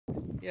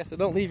Yeah, so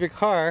don't leave your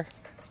car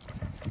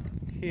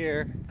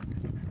here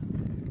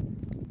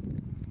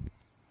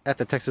at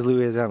the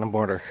Texas-Louisiana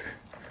border.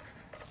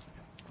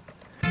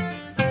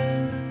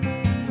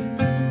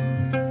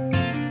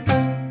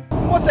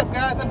 What's up,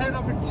 guys? I'm headed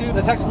over to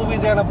the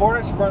Texas-Louisiana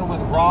border to run with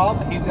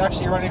Rob. He's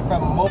actually running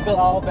from Mobile,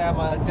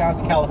 Alabama down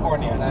to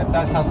California. And if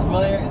that sounds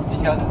familiar, it's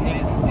because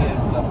it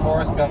is the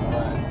Forest Gump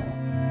Run.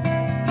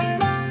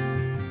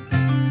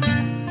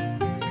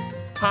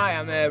 Hi,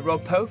 I'm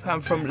Rob Pope. I'm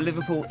from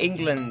Liverpool,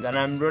 England, and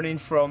I'm running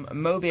from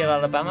Mobile,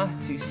 Alabama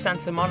to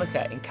Santa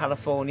Monica in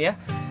California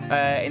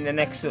in the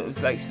next sort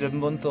of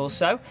month or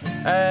so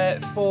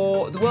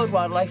for the World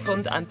Wildlife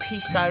Fund and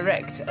Peace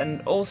Direct,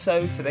 and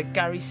also for the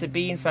Gary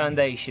Sabine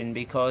Foundation,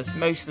 because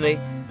mostly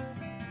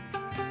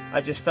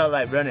I just felt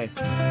like running.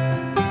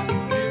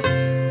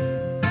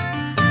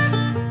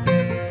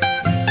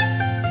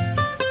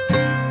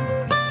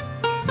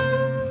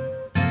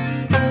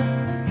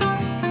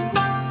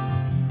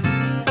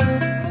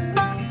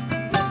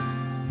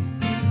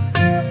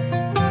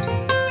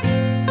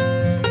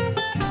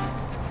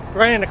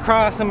 Running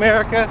across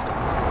America,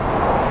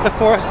 the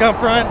Forest Gump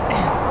Run.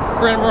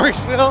 We're in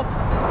Mauriceville.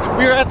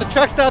 We were at the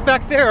truck stop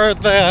back there, or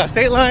the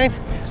state line.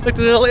 Looked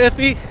a little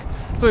iffy,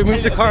 so we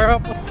moved the car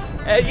up.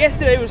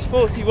 Yesterday was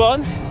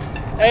 41.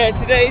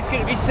 Today is going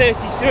to be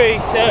 33.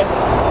 So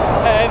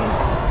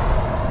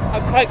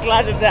I'm quite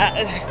glad of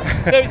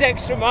that. Those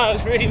extra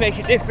miles really make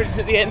a difference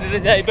at the end of the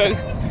day, both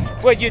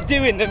when you're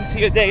doing them to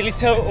your daily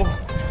total,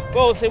 but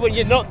also when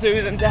you're not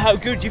doing them to how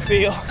good you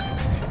feel.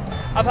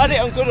 I've had it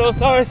on good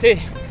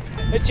authority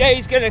that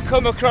Jay's going to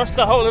come across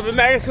the whole of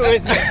America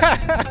with me.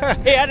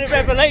 He had a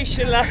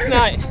revelation last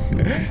night.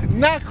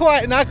 Not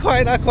quite, not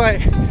quite, not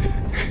quite.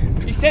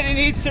 He said he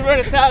needs to run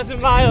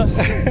 1,000 miles.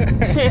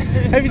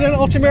 Have you done an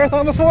ultra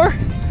marathon before?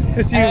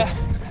 Just you.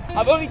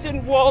 I've only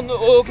done one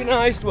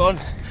organised one,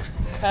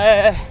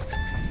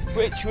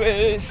 which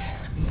was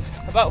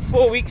about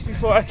 4 weeks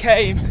before I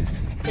came.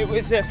 It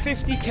was a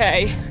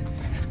 50k,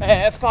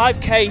 a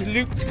 5k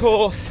looped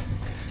course,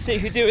 so you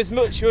could do as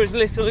much or as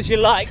little as you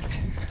liked.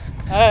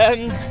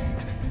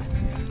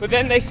 But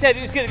then they said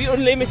it was going to be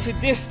unlimited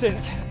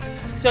distance,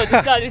 so I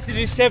decided to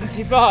do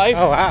 75.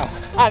 Oh wow.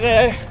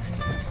 And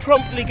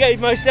promptly gave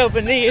myself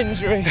a knee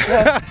injury.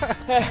 So,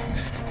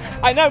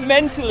 I know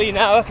mentally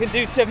now I can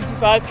do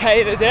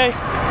 75k in a day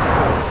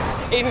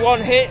in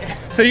one hit.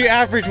 So you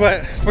average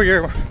what for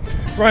your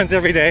runs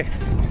every day?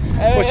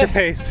 What's your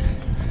pace?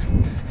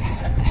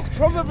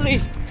 Probably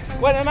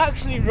when I'm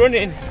actually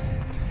running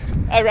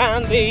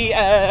around the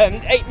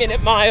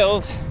 8-minute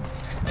miles.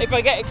 If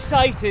I get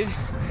excited,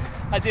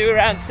 I do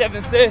around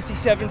 7:30,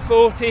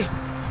 7:40,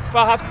 but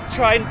I have to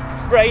try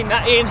and rein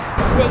that in.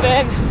 But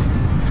then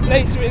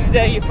later in the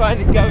day you find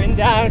it going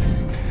down.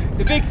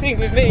 The big thing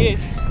with me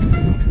is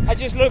I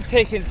just love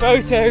taking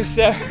photos,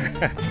 so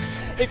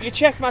if you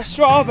check my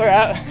Strava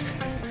out,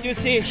 you'll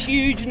see a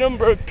huge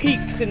number of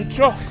peaks and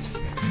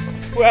troughs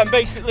where I'm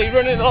basically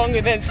running along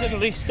and then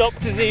suddenly stop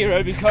to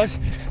zero because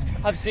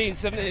I've seen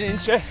something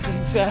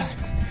interesting. So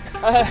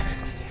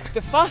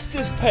the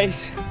fastest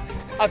pace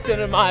I've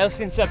done a mile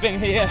since I've been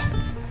here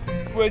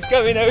was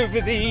going over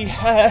the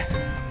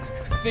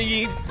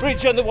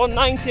bridge on the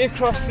 190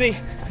 across the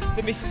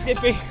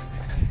Mississippi.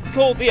 It's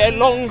called the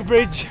Long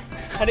Bridge,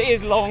 and it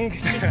is long.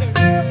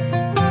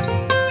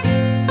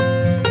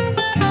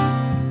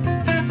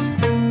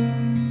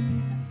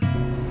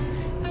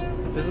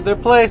 This is their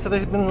place that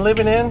they've been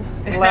living in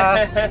the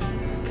last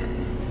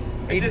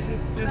It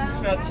doesn't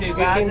smell too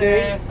bad. 18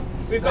 days.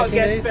 We've got a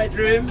guest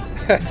bedroom,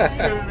 which is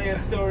currently a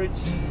storage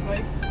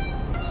place.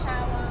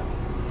 Shower.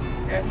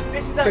 Yeah,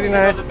 this is Pretty actually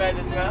nice. another bed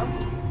as well.